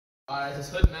Alright, this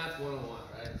is Hood Math 101,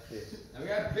 right? Yeah. Now we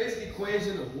got a basic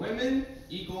equation of women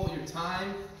equal your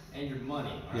time and your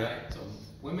money, alright? Yeah. So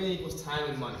women equals time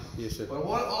and money. Yes, sir. But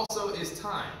what also is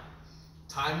time?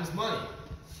 Time is money.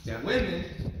 So Yeah. women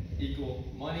equal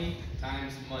money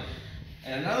times money.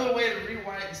 And another way to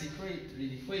rewrite this equation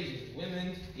is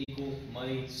women equal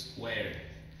money squared.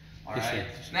 Alright?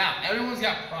 Yes, Now, everyone's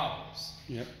got problems.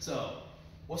 Yep. So,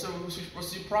 what's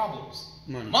your problems?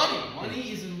 Money.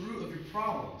 Money is the root of your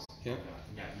problems. Yep. Oh God,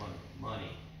 you got money.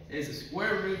 Money is the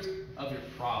square root of your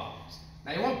problems.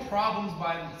 Now you want problems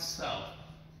by themselves,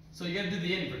 so you got to do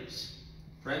the inverse.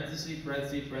 Parenthesis,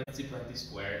 parenthesis, parenthesis, parenthesis,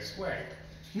 square, square.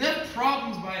 And that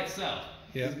problems by itself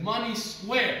is money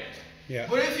squared. Yeah.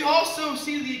 But if you also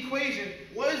see the equation,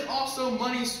 what is also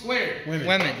money squared?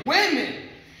 Women.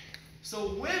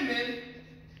 So women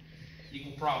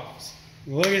equal problems.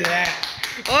 Look at that.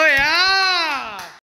 Oh yeah!